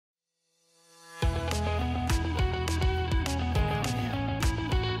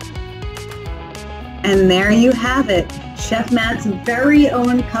And there you have it, Chef Matt's very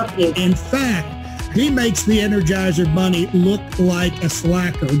own cupcake. In fact, he makes the Energizer Bunny look like a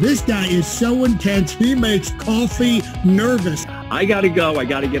slacker. This guy is so intense, he makes coffee nervous. I gotta go. I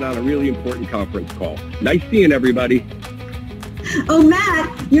gotta get on a really important conference call. Nice seeing everybody. Oh,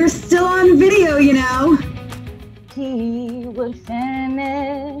 Matt, you're still on video, you know. He would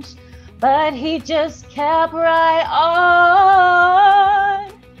finish, but he just kept right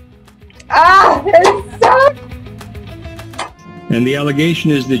on. It's so... And the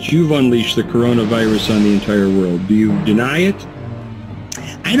allegation is that you've unleashed the coronavirus on the entire world. Do you deny it?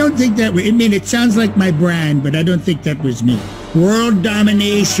 I don't think that, I mean, it sounds like my brand, but I don't think that was me. World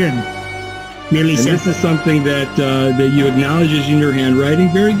domination. Merely and this is something that that you acknowledge is in your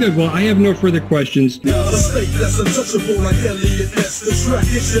handwriting. Very good. Well, I have no further questions. A state that's untouchable like Elliot S. The track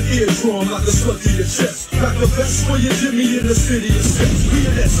hits your eardrum like a slug to your chest. Back the best for your Jimmy in the city of sex. We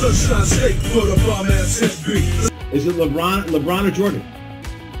in that sunshine state for the bomb-ass history. Is it LeBron or Jordan?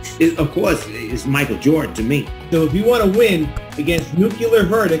 Of course, it's Michael Jordan to me. So if you want to win against nuclear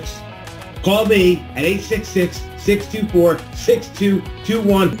verdicts, call me at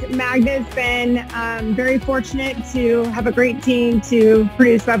 866-624-6221. Magna's been very fortunate to have a great team to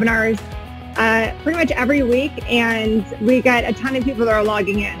produce webinars pretty much every week, and we got a ton of people that are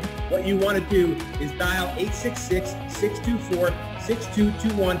logging in. What you want to do is dial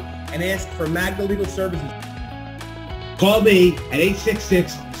 866-624-6221 and ask for Magna Legal Services. Call me at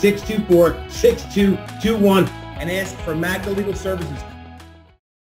 866-624-6221 and ask for Magna Legal Services.